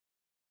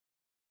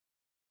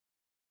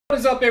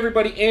is up,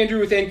 everybody? Andrew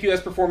with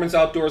NQS Performance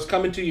Outdoors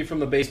coming to you from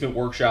the basement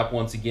workshop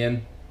once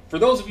again. For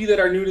those of you that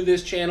are new to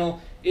this channel,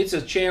 it's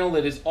a channel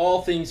that is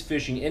all things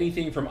fishing.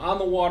 Anything from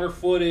on-the-water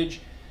footage,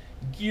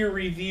 gear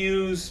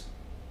reviews,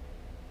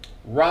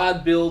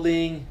 rod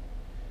building,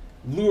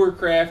 lure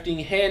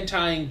crafting, hand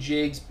tying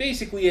jigs,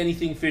 basically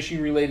anything fishing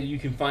related, you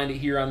can find it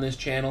here on this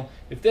channel.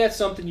 If that's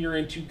something you're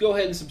into, go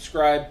ahead and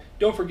subscribe.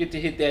 Don't forget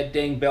to hit that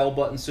dang bell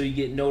button so you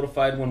get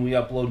notified when we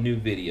upload new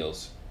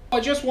videos. I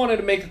just wanted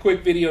to make a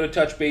quick video to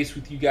touch base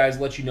with you guys,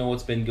 let you know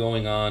what's been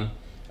going on.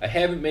 I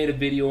haven't made a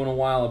video in a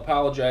while, I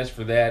apologize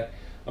for that.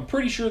 I'm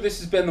pretty sure this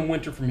has been the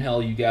winter from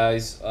hell, you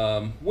guys.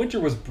 Winter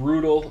was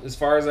brutal as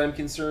far as I'm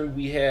concerned.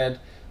 We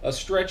had a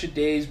stretch of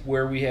days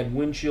where we had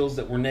wind chills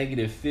that were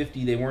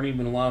 -50. They weren't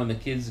even allowing the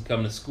kids to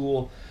come to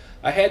school.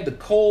 I had the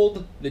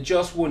cold that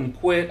just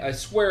wouldn't quit. I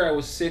swear I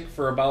was sick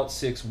for about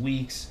 6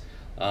 weeks.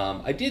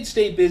 I did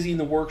stay busy in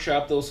the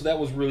workshop though, so that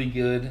was really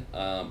good.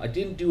 I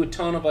didn't do a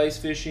ton of ice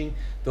fishing.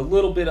 The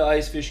little bit of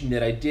ice fishing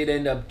that I did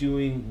end up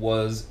doing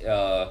was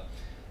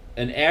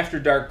an after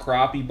dark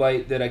crappie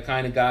bite that I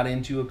kind of got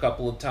into a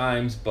couple of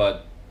times,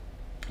 but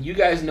you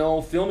guys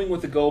know, filming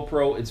with the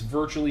GoPro, it's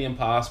virtually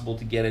impossible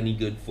to get any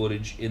good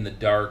footage in the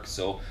dark,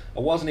 so I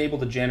wasn't able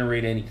to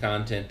generate any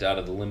content out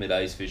of the limit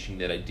ice fishing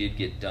that I did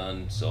get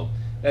done, so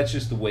that's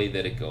just the way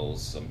that it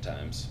goes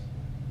sometimes.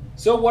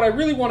 So what I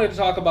really wanted to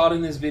talk about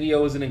in this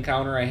video is an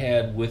encounter I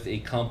had with a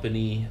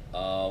company,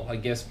 I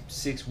guess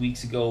 6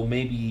 weeks ago,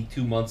 maybe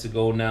 2 months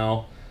ago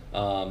now.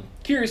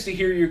 Curious to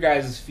hear your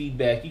guys'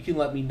 feedback. You can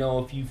let me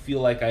know if you feel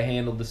like I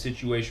handled the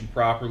situation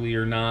properly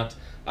or not.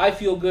 I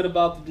feel good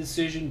about the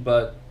decision,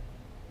 but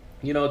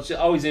you know, it's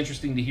always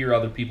interesting to hear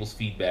other people's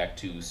feedback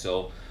too.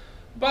 So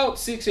about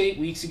 6-8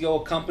 weeks ago,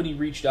 a company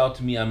reached out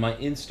to me on my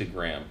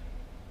Instagram.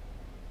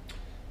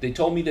 They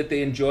told me that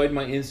they enjoyed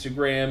my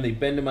Instagram, they've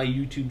been to my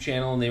YouTube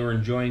channel, and they were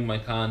enjoying my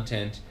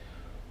content.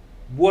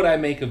 Would I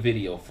make a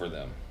video for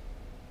them?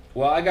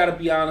 Well, I gotta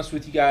be honest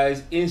with you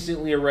guys,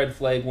 instantly a red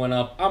flag went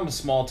up. I'm a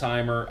small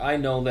timer, I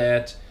know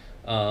that.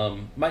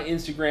 My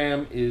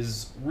Instagram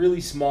is really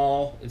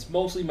small. It's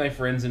mostly my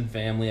friends and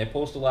family. I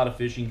post a lot of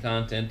fishing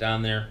content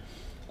on there.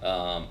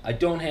 I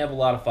don't have a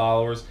lot of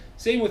followers.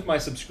 Same with my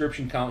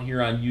subscription count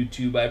here on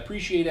YouTube. I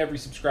appreciate every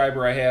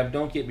subscriber I have,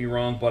 don't get me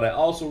wrong, but I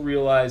also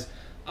realize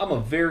I'm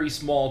a very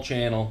small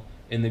channel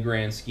in the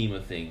grand scheme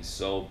of things.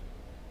 So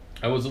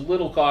I was a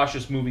little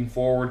cautious moving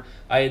forward.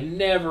 I had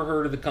never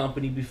heard of the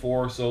company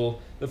before, so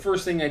the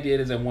first thing I did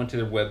is I went to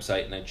their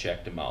website and I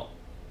checked them out.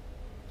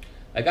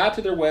 I got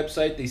to their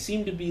website. They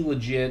seemed to be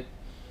legit.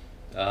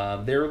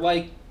 They're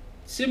like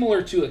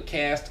similar to a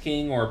Cast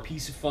King or a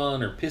Piece of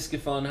Fun or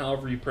Piscafun,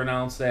 however you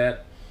pronounce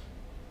that.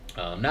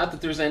 Not that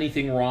there's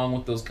anything wrong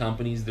with those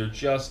companies. They're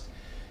just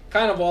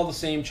kind of all the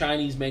same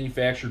Chinese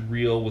manufactured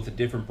reel with a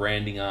different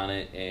branding on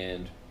it,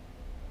 and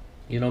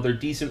you know, they're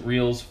decent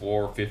reels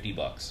for 50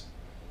 bucks.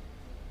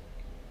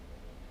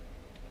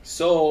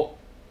 So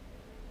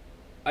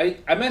I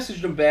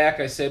messaged them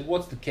back. I said,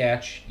 what's the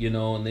catch, you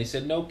know, and they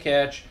said, no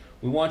catch,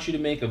 we want you to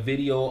make a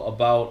video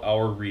about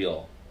our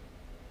reel.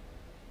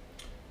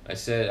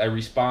 I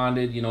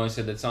responded, you know, I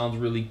said, that sounds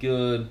really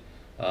good.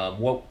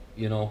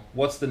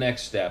 What's the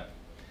next step?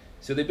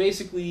 So they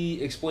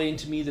basically explained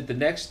to me that the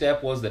next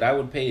step was that I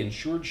would pay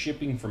insured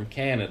shipping from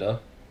Canada,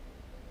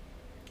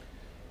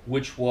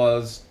 which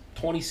was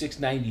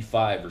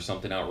 $26.95 or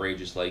something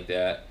outrageous like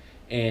that.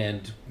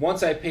 And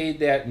once I paid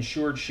that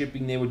insured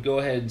shipping, they would go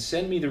ahead and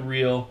send me the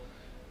reel,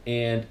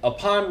 and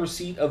upon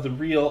receipt of the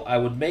reel, I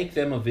would make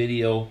them a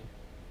video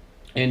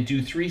and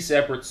do 3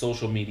 separate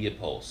social media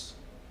posts.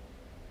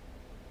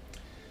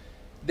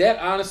 That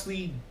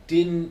honestly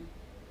didn't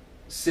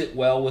sit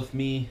well with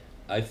me.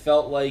 I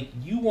felt like,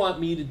 you want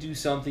me to do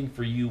something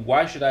for you,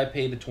 why should I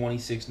pay the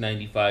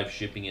 $26.95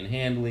 shipping and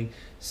handling?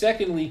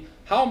 Secondly,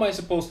 how am I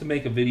supposed to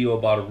make a video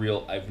about a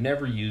reel I've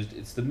never used?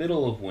 It's the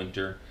middle of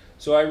winter.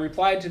 So I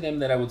replied to them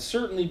that I would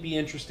certainly be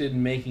interested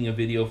in making a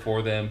video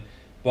for them,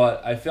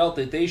 but I felt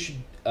that they should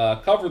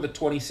cover the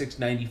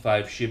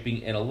 $26.95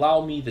 shipping and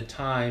allow me the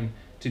time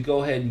to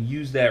go ahead and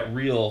use that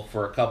reel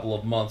for a couple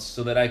of months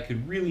so that I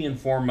could really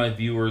inform my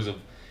viewers of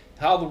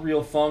how the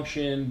reel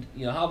functioned,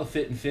 you know, how the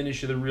fit and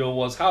finish of the reel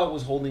was, how it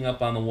was holding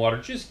up on the water.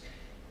 Just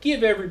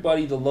give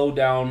everybody the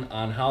lowdown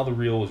on how the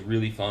reel was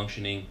really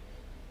functioning.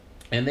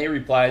 And they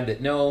replied that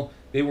no,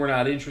 they were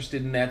not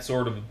interested in that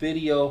sort of a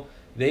video.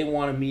 They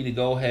wanted me to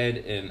go ahead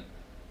and,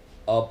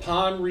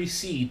 upon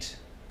receipt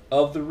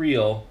of the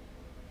reel,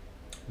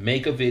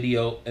 make a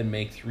video and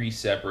make 3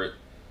 separate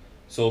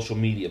social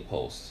media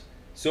posts.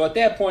 So at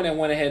that point I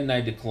went ahead and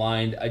I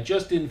declined. I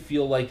just didn't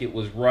feel like it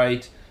was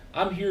right.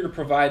 I'm here to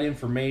provide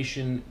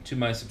information to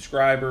my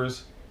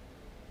subscribers.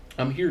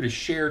 I'm here to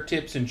share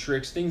tips and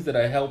tricks, things that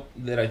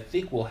I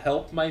think will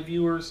help my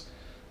viewers.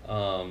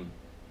 But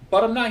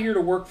I'm not here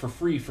to work for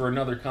free for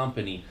another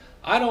company.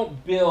 I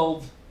don't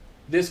build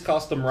this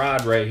custom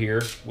rod right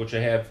here, which I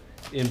have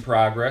in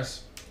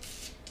progress,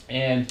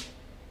 and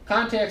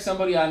contact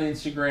somebody on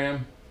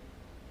Instagram,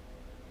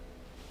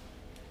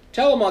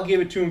 tell them I'll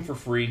give it to them for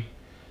free,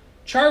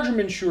 charge them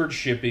insured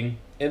shipping,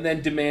 and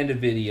then demand a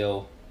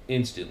video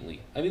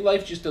instantly. I mean,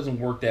 life just doesn't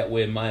work that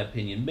way in my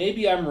opinion.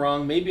 Maybe I'm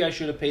wrong. Maybe I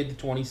should have paid the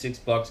 26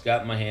 bucks,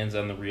 got my hands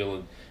on the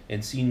reel,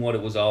 and seen what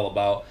it was all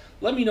about.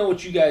 Let me know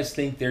what you guys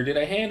think there. Did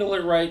I handle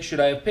it right? Should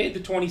I have paid the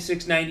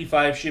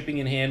 $26.95 shipping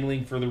and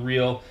handling for the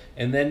reel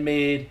and then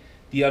made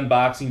the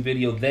unboxing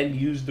video, then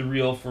used the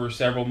reel for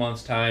several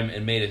months' time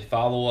and made a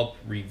follow-up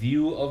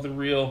review of the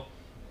reel?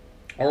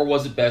 Or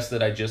was it best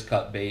that I just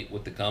cut bait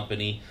with the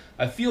company?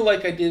 I feel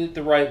like I did it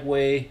the right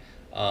way.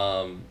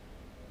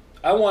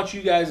 I want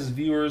you guys as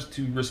viewers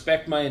to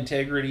respect my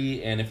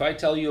integrity, and if I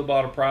tell you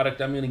about a product,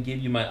 I'm going to give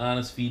you my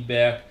honest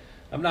feedback.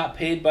 I'm not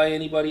paid by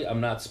anybody.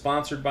 I'm not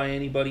sponsored by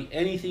anybody.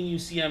 Anything you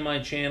see on my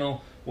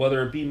channel,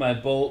 whether it be my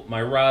boat,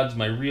 my rods,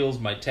 my reels,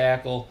 my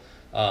tackle,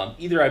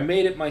 either I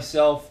made it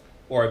myself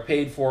or I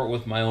paid for it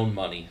with my own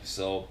money.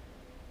 So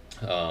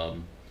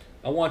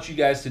I want you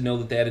guys to know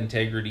that that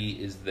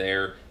integrity is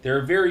there. There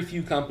are very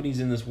few companies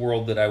in this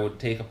world that I would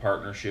take a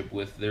partnership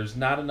with. There's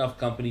not enough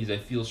companies I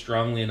feel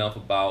strongly enough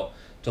about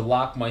to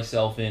lock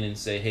myself in and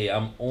say, hey,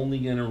 I'm only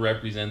going to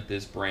represent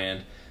this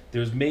brand.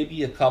 There's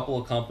maybe a couple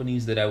of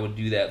companies that I would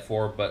do that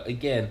for, but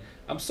again,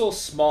 I'm so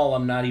small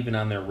I'm not even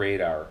on their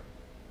radar,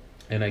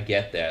 and I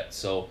get that.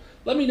 So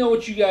let me know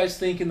what you guys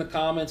think in the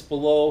comments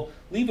below.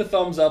 Leave a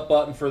thumbs up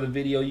button for the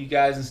video, you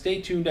guys, and stay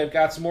tuned. I've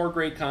got some more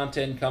great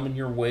content coming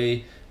your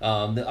way.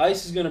 The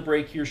ice is going to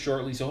break here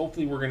shortly, so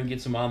hopefully we're going to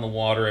get some on the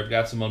water. I've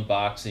got some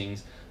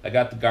unboxings. I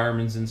got the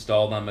Garmin's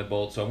installed on my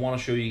boat, so I want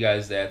to show you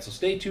guys that. So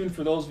stay tuned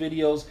for those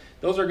videos.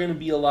 Those are going to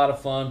be a lot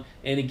of fun.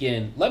 And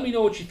again, let me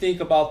know what you think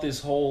about this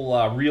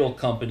whole reel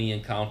company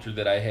encounter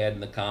that I had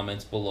in the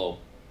comments below.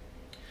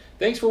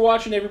 Thanks for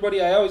watching, everybody.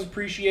 I always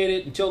appreciate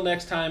it. Until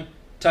next time,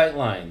 tight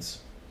lines.